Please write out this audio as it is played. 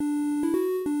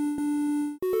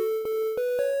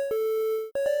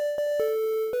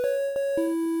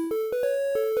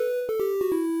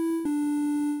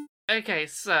Okay,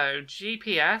 so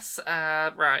GPS.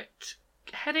 Right.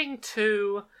 Heading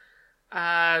to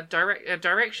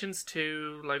directions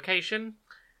to location.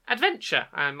 Adventure.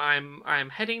 I'm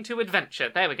heading to adventure.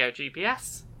 There we go.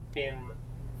 GPS. In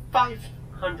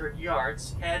 500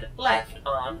 yards, head left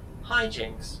on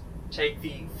Hijinks. Take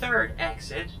the third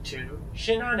exit to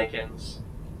Shenanigans,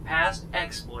 past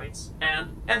exploits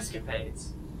and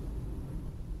escapades.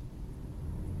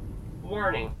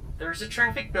 Warning, there's a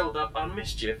traffic buildup on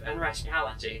mischief and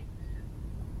rascality.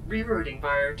 Rerouting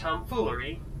via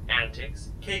tomfoolery,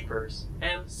 antics, capers,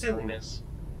 and silliness.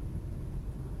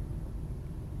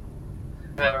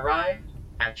 You have arrived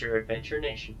at your adventure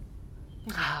nation.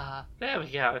 Ah, there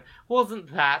we go.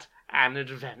 Wasn't that an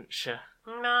adventure?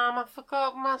 No, I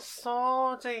forgot my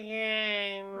sword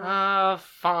again.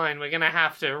 Fine. We're gonna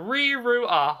have to reroute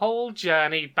our whole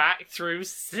journey back through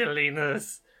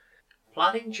silliness.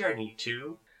 Plotting journey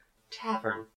to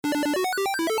tavern.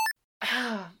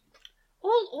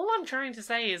 All I'm trying to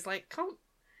say is, like, can't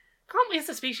we as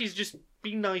a species just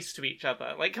be nice to each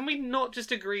other? Like, can we not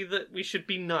just agree that we should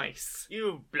be nice?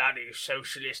 You bloody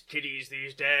socialist kiddies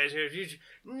these days.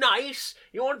 Nice?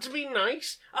 You want to be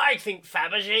nice? I think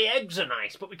Fabergé eggs are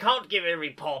nice, but we can't give every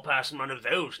poor person one of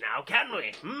those now, can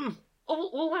we?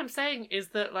 All I'm saying is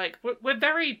that, like, we're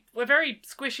very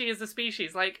squishy as a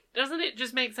species. Like, doesn't it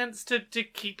just make sense to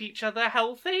keep each other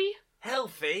healthy?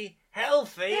 Healthy? Yeah,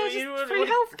 just free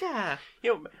healthcare.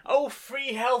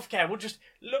 Free healthcare. We'll just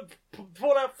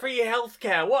pull out free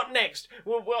healthcare. What next?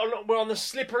 We're on the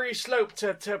slippery slope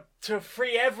to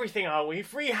free everything, are we?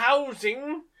 Free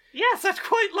housing? Yes, I'd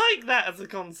quite like that as a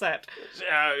concept.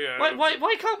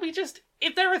 Why can't we just...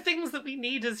 If there are things that we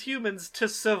need as humans to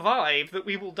survive that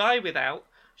we will die without,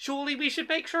 surely we should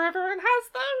make sure everyone has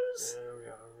those?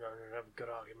 I have a good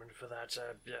argument for that.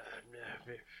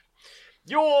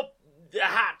 Your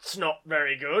hat's not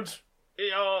very good.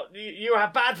 You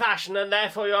have bad fashion, and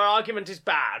therefore your argument is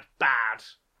bad. Bad.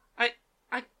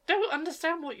 I don't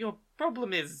understand what your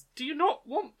problem is. Do you not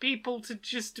want people to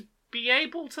just be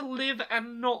able to live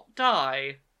and not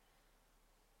die?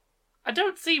 I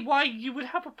don't see why you would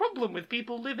have a problem with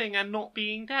people living and not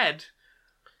being dead.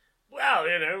 Well,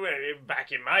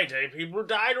 back in my day, people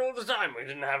died all the time. We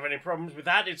didn't have any problems with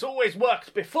that. It's always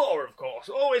worked before, of course.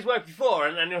 Always worked before,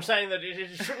 and then you're saying that it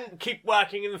shouldn't keep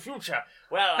working in the future.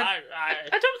 Well, I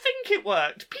don't think it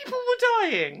worked. People were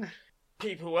dying.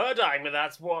 People were dying, but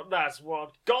that's what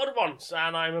God wants,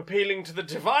 and I'm appealing to the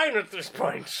divine at this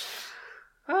point.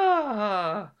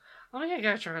 I'm gonna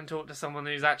go try and talk to someone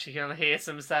who's actually gonna hear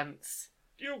some sense.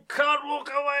 You can't walk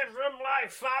away from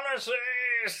life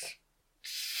fallacies!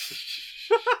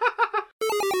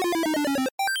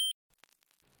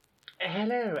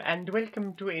 Hello, and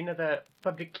welcome to another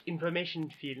public information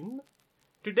film.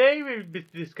 Today we'll be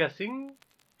discussing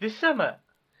the summer.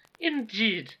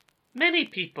 Indeed. Many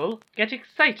people get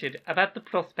excited about the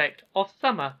prospect of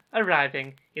summer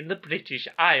arriving in the British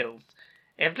Isles.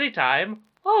 Every time,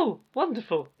 oh,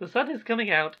 wonderful, the sun is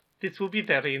coming out, this will be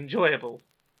very enjoyable.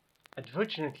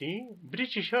 Unfortunately,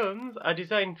 British homes are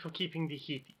designed for keeping the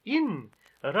heat in,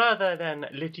 rather than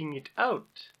letting it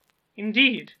out.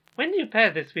 Indeed, when you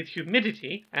pair this with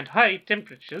humidity and high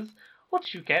temperatures,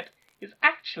 what you get is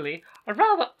actually a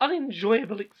rather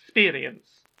unenjoyable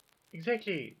experience.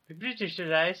 Exactly. The British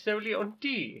rely solely on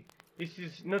tea. This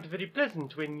is not very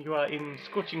pleasant when you are in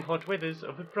scorching hot weathers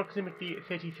of approximately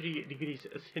 33 degrees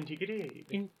centigrade.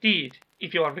 Indeed.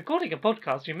 If you are recording a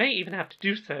podcast, you may even have to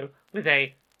do so with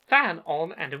a fan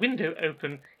on and a window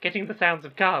open, getting the sounds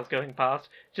of cars going past,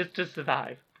 just to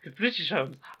survive, because British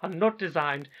homes are not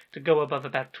designed to go above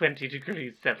about 20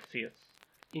 degrees Celsius.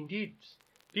 Indeed.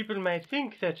 People might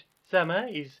think that summer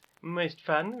is most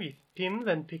fun with pins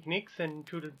and picnics and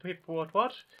toodle-pip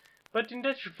what, but in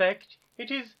actual fact, it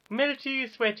is melty,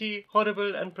 sweaty,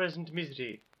 horrible, unpleasant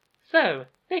misery. So,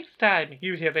 next time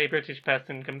you hear a British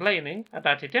person complaining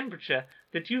about a temperature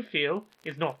that you feel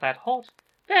is not that hot,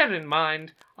 bear in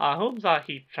mind our homes are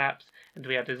heat traps and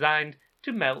we are designed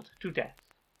to melt to death.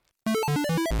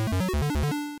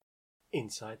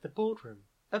 Inside the boardroom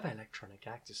of Electronic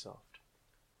Actisoft.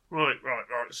 Right.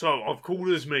 So I've called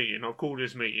this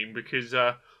meeting because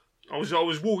I was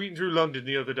walking through London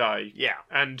the other day. Yeah.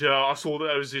 And I saw that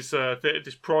there was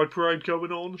this Pride Parade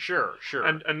going on. Sure.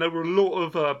 And there were a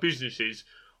lot of businesses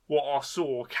what I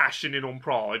saw cashing in on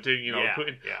Pride,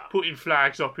 putting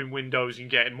flags up in windows and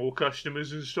getting more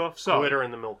customers and stuff. So glitter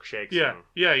in the milkshakes. Yeah,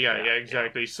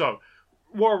 exactly. Yeah. So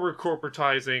while we're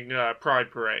corporatizing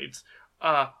Pride Parades,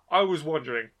 I was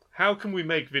wondering, how can we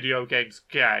make video games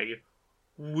gay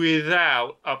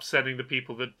without upsetting the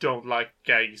people that don't like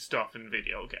gay stuff in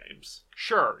video games.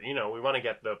 Sure, we want to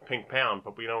get the pink pound,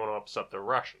 but we don't want to upset the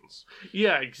Russians.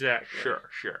 Yeah, exactly.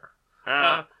 Sure.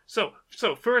 So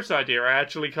first idea I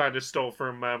actually kind of stole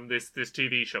from this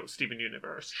TV show, Steven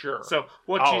Universe. Sure. So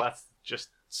that's just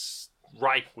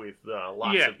rife with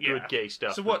lots of good gay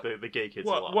stuff. So the gay kids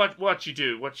love. What you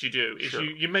do is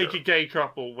you make a gay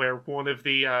couple where one of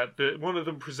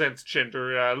them presents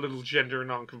a little gender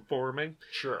non-conforming.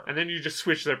 Sure. And then you just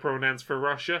switch their pronouns for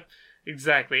Russia.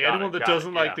 Exactly. Anyone that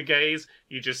doesn't like the gays,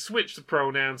 you just switch the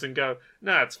pronouns and go,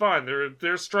 nah, it's fine.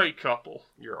 They're a straight couple.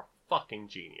 You're a fucking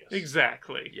genius.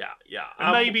 Exactly. Yeah.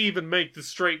 And maybe even make the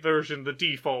straight version the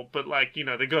default, but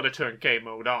they gotta turn gay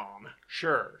mode on.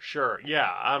 Sure.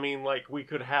 Yeah, I mean, we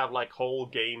could have whole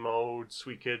gay modes.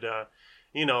 We could,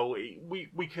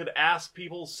 we could ask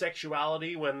people's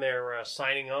sexuality when they're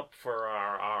signing up for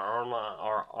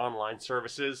our online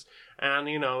services, and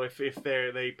if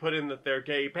they put in that they're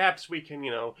gay, perhaps we can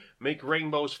make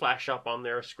rainbows flash up on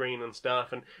their screen and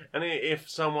stuff, and if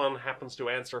someone happens to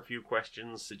answer a few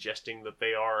questions suggesting that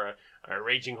they are a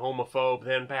raging homophobe,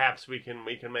 then perhaps we can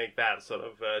make that sort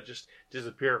of just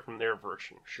disappear from their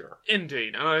version. Sure.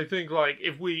 Indeed, and I think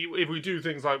if we do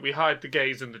things like we hide the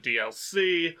gays in the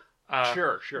DLC.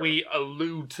 Sure. We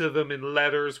allude to them in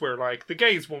letters where, the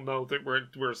gays will know that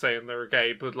we're saying they're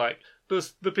gay, but,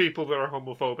 the people that are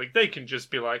homophobic, they can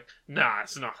just be like, nah,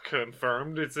 it's not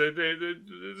confirmed. It's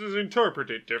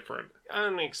interpreted different.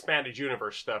 And expanded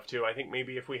universe stuff, too. I think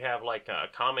maybe if we have, a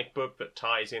comic book that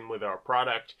ties in with our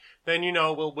product, then,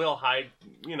 we'll hide,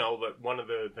 that one of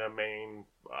the main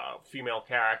female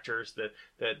characters, that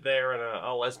they're in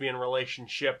a lesbian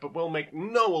relationship, but we'll make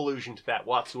no allusion to that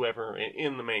whatsoever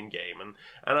in the main game. And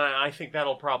I think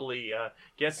that'll probably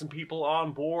get some people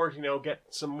on board, get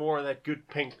some more of that good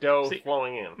pink dough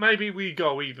flowing in. Maybe we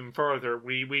go even further.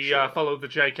 We follow the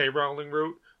J.K. Rowling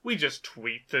route. We just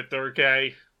tweet that they're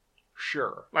gay.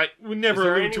 Sure. We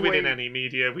never allude to it in any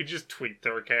media. We just tweet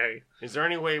they're gay. Is there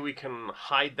any way we can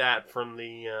hide that from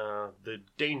the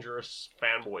dangerous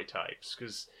fanboy types?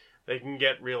 Because they can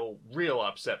get real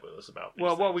upset with us about these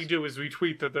things. What we do is we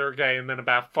tweet that they're gay, and then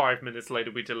about 5 minutes later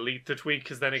we delete the tweet,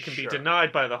 because then it can be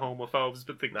denied by the homophobes,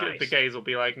 but the gays will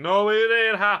be like, no,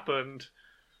 it happened.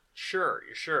 Sure,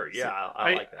 yeah,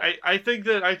 I like that. I think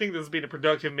this has been a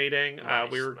productive meeting. Nice,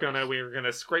 we're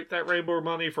gonna scrape that rainbow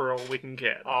money for all we can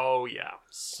get. Oh yeah,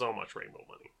 so much rainbow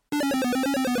money.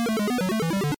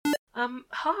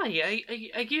 Hi,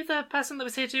 are you the person that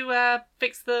was here to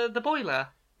fix the boiler?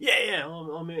 Yeah,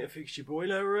 I'm here to fix your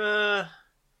boiler.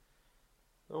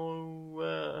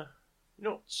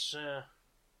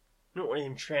 Not one of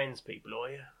them trans people,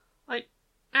 are you? I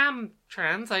am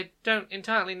trans. I don't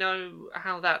entirely know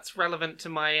how that's relevant to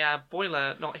my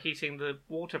boiler not heating the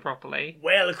water properly.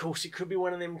 Well, of course, it could be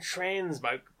one of them trans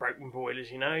broken boilers.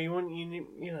 You want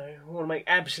to make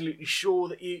absolutely sure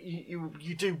that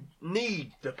you do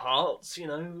need the parts.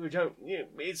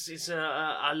 It's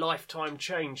a lifetime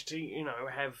change to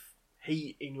have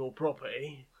heat in your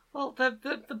property. Well,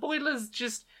 the boiler's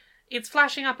just. It's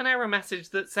flashing up an error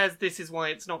message that says this is why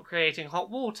it's not creating hot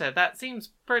water. That seems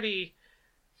pretty,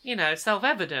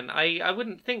 self-evident. I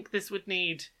wouldn't think this would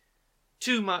need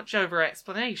too much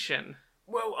over-explanation.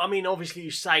 Well, I mean, obviously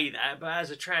you say that, but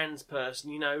as a trans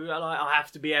person, I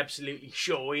have to be absolutely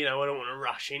sure, I don't want to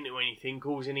rush into anything,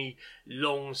 cause any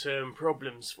long-term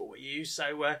problems for you.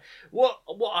 So, what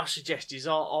I suggest is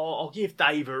I'll give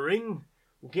Dave a ring,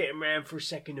 we'll get him round for a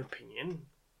second opinion.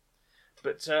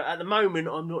 But at the moment,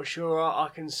 I'm not sure I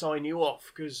can sign you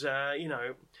off, because,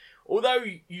 although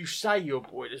you say your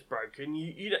boiler's broken,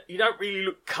 you don't really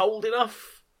look cold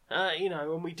enough,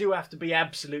 and we do have to be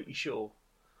absolutely sure.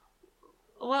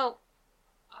 Well,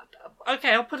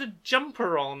 okay, I'll put a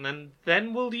jumper on, and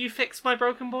then will you fix my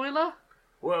broken boiler?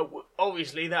 Well,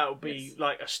 obviously that'll be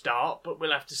a start, but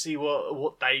we'll have to see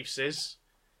what Dave says.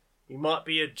 He might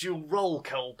be a dual roll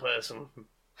coal person.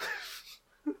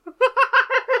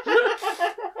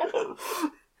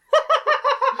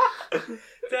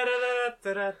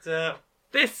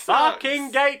 This sucks.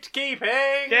 Fucking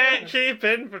gatekeeping!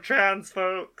 Gatekeeping for trans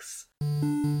folks.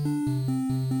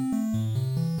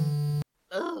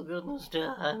 Oh goodness,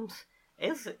 dear Holmes,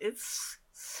 it's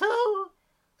so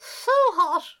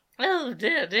hot. Oh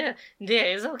dear,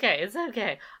 it's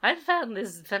okay. I found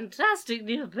this fantastic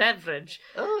new beverage.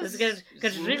 Oh, it's going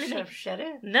to really have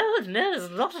sherry? No, it's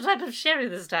not a type of sherry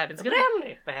this time. It's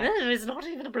brandy, perhaps? No, it's not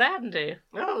even a brandy.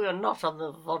 Oh, you're not on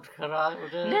the vodka, I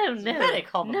would. No, it's very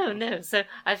common. No. So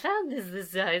I found this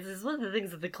is one of the things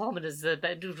that the commoners do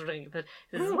drink, but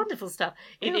this is wonderful stuff.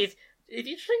 If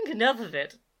you drink enough of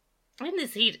it, in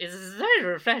this heat is very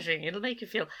refreshing. It'll make you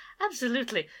feel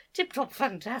absolutely tip-top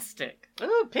fantastic.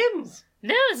 Oh, Pimm's.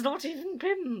 No, it's not even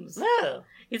Pimm's. No.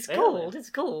 It's Really?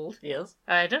 called. Yes.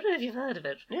 I don't know if you've heard of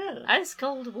it. No. Ice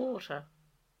cold water.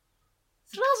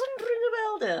 Doesn't ring a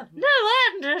bell, dear. No, I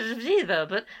hadn't heard of it either,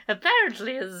 but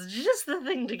apparently it's just the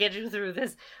thing to get you through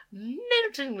this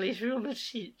meltingly humid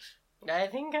heat. I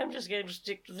think I'm just going to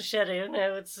stick to the sherry.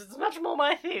 No, it's much more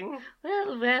my thing.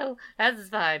 Well, that's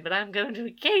fine, but I'm going to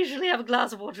occasionally have a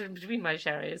glass of water in between my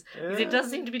sherries, because it does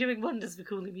seem to be doing wonders for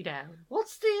cooling me down.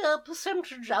 What's the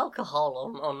percentage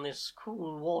alcohol on this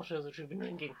cool water that you've been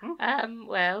drinking?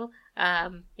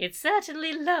 It's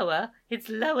certainly lower. It's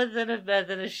lower than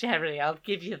a sherry, I'll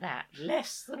give you that.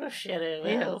 Less than a sherry.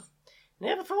 Yes. Well,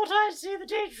 never thought I'd see the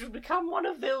day it should become one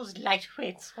of those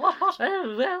lightweights. What?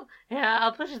 Oh, well, yeah,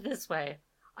 I'll put it this way.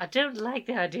 I don't like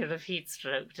the idea of heat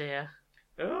stroke, dear.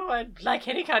 Oh, I'd like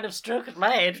any kind of stroke at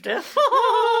my age, dear.